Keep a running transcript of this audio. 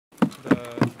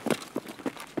the...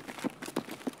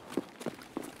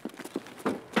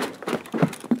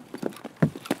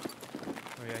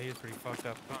 Oh yeah, he's pretty fucked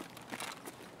up. Huh?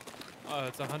 Oh,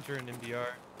 it's a hunter in MDR.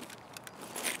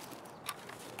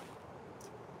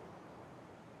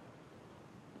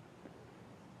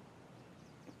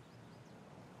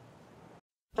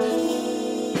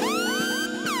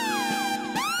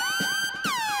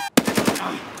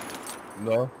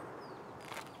 No.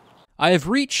 I have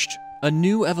reached a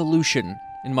new evolution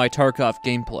in my Tarkov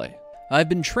gameplay. I've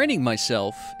been training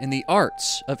myself in the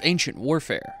arts of ancient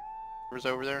warfare. Where's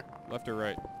over there? Left or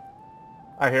right?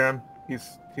 I hear him.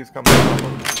 He's coming.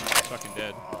 Fucking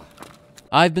dead.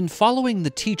 I've been following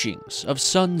the teachings of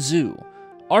Sun Tzu,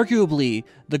 arguably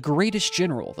the greatest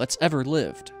general that's ever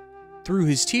lived. Through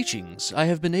his teachings, I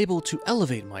have been able to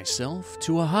elevate myself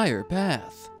to a higher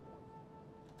path.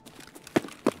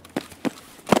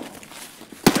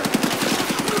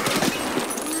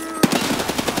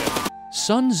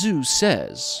 Sun Tzu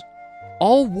says,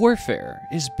 all warfare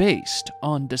is based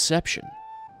on deception.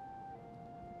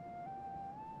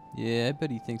 Yeah, I bet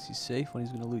he thinks he's safe when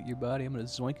he's gonna loot your body. I'm gonna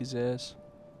zoink his ass.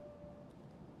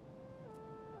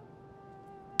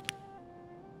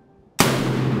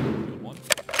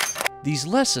 These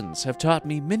lessons have taught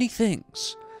me many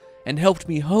things and helped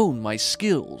me hone my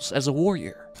skills as a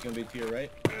warrior. It's gonna be to your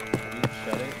right. You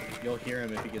shut it. You'll hear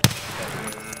him if he gets shut.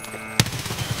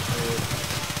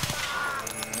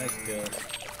 Nice kill.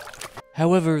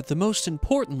 However, the most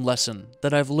important lesson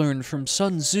that I've learned from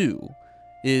Sun Tzu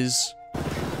is...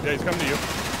 Yeah, he's coming to you.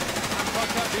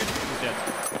 Fuck up, dude. He's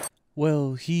dead.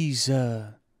 well, he's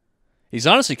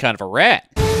honestly kind of a rat.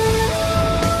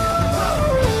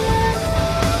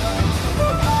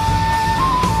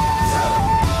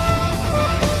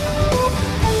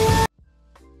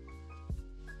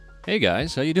 Hey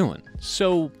guys, how you doing?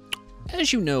 So,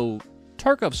 as you know,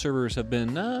 Tarkov servers have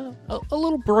been a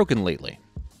little broken lately.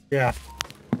 Yeah.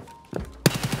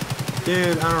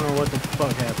 Dude, I don't know what the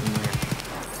fuck happened there.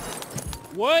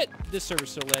 What? This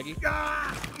server's so laggy.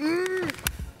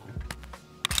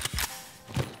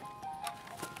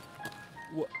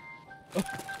 What? Oh.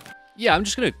 Yeah, I'm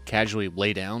just gonna casually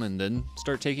lay down and then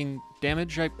start taking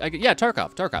damage. Yeah,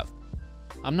 Tarkov.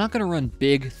 I'm not gonna run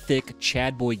big, thick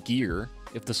Chad boy gear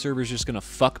if the server's just gonna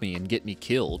fuck me and get me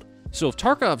killed. So if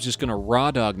Tarkov's just gonna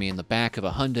raw dog me in the back of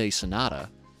a Hyundai Sonata,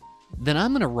 then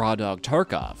I'm gonna raw dog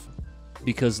Tarkov.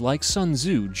 Because like Sun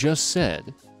Tzu just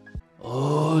said,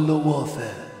 all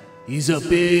warfare is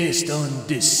based on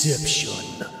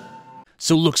deception.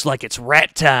 So looks like it's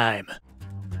rat time.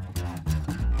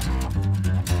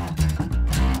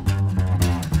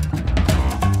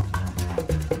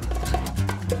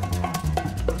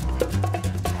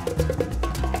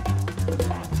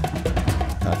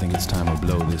 I think it's time to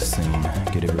blow this scene.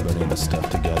 Get everybody in the stuff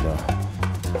together.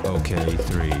 Okay,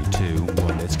 3, 2,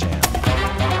 1, let's jam.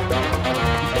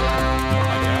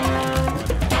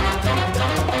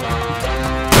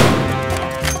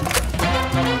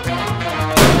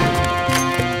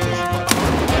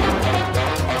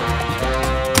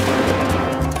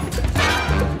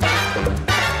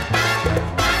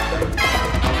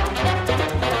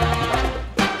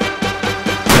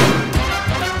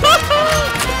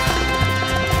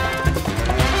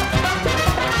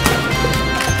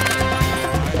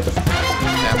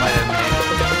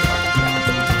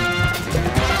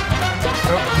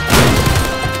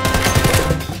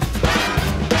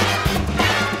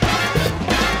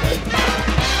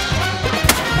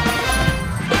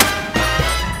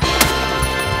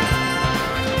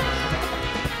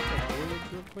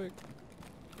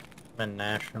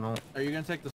 National. Are you gonna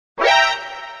take the...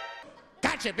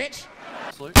 Gotcha, bitch!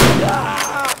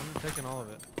 I'm taking all of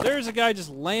it. There's a guy just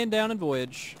laying down in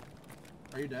Voyage.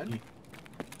 Are you dead?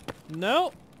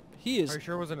 No, he is... Are you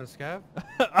sure it wasn't a scav?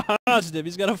 Positive,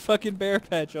 he's got a fucking bear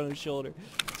patch on his shoulder.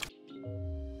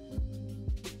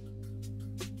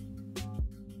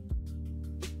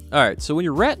 Alright, so when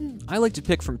you're ratting, I like to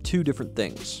pick from two different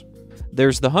things.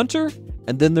 There's the Hunter,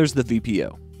 and then there's the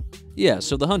VPO. Yeah,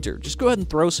 so the Hunter, just go ahead and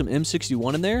throw some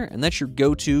M61 in there, and that's your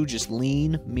go-to just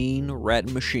lean, mean,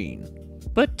 ratting machine.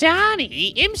 But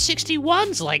Donnie,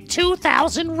 M61's like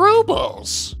 2,000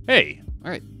 rubles. Hey,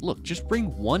 alright, look, just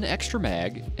bring one extra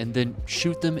mag, and then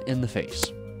shoot them in the face.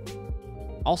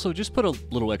 Also, just put a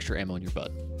little extra ammo in your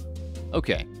butt.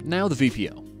 Okay, now the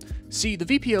VPO. See, the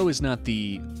VPO is not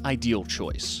the ideal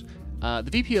choice. The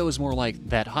VPO is more like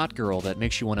that hot girl that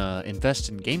makes you want to invest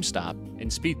in GameStop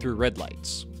and speed through red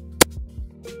lights.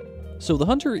 So the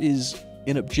Hunter is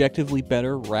an objectively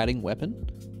better ratting weapon,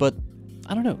 but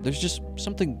I don't know, there's just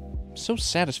something so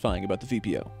satisfying about the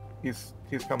VPO. He's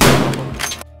coming.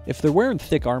 If they're wearing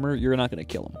thick armor, you're not going to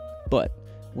kill them. But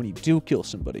when you do kill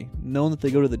somebody, knowing that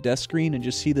they go to the death screen and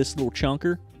just see this little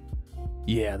chunker,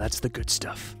 yeah, that's the good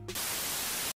stuff.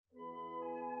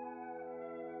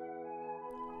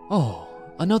 Oh,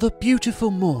 another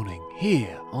beautiful morning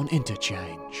here on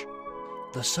Interchange.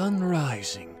 The sun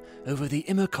rising over the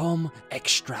Immercom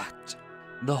extract.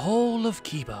 The hall of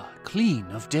Kiba clean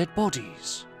of dead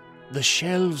bodies. The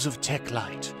shelves of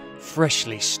Techlight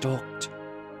freshly stocked.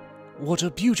 What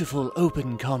a beautiful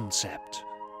open concept.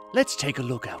 Let's take a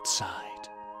look outside.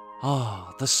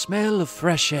 Ah, the smell of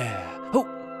fresh air. Oh,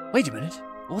 wait a minute.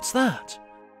 What's that?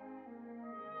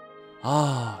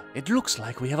 Ah, it looks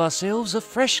like we have ourselves a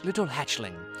fresh little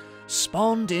hatchling,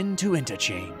 spawned into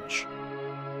Interchange.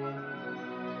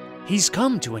 He's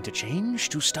come to Interchange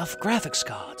to stuff graphics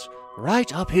cards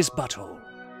right up his butthole.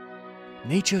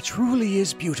 Nature truly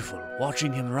is beautiful,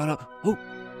 watching him run up. Oh,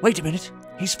 wait a minute,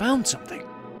 he's found something.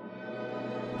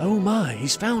 Oh my,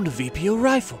 he's found a VPO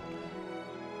rifle.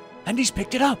 And he's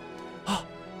picked it up. Oh,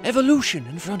 evolution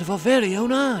in front of our very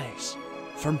own eyes.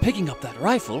 From picking up that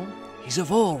rifle, he's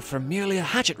evolved from merely a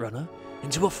hatchet runner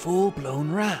into a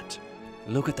full-blown rat.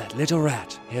 Look at that little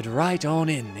rat, head right on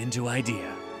into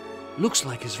idea. Looks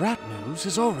like his rat nose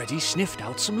has already sniffed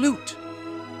out some loot.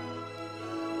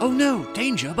 Oh no,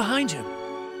 danger behind him.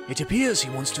 It appears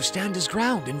he wants to stand his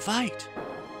ground and fight.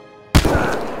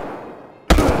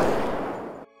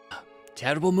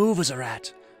 Terrible move as a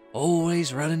rat.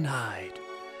 Always run and hide.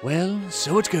 Well,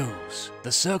 so it goes.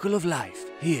 The circle of life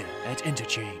here at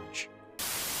Interchange.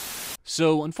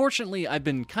 So, unfortunately, I've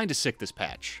been kinda sick this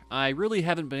patch. I really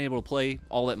haven't been able to play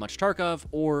all that much Tarkov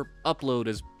or upload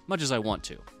as much as I want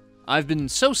to. I've been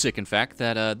so sick, in fact,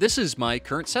 that this is my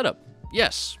current setup.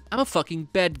 Yes, I'm a fucking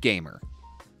bed gamer.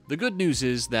 The good news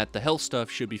is that the health stuff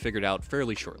should be figured out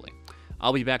fairly shortly.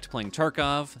 I'll be back to playing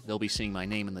Tarkov, they'll be seeing my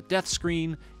name in the death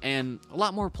screen, and a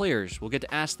lot more players will get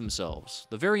to ask themselves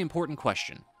the very important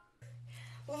question.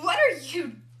 What are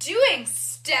you doing,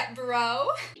 step bro?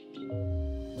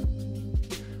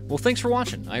 Well, thanks for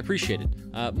watching. I appreciate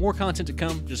it. More content to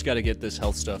come. Just got to get this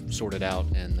health stuff sorted out,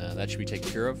 and that should be taken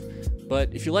care of.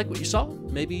 But if you like what you saw,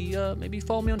 maybe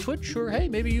follow me on Twitch, or hey,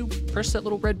 maybe you press that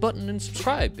little red button and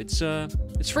subscribe. It's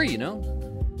free, you know.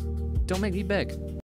 Don't make me beg.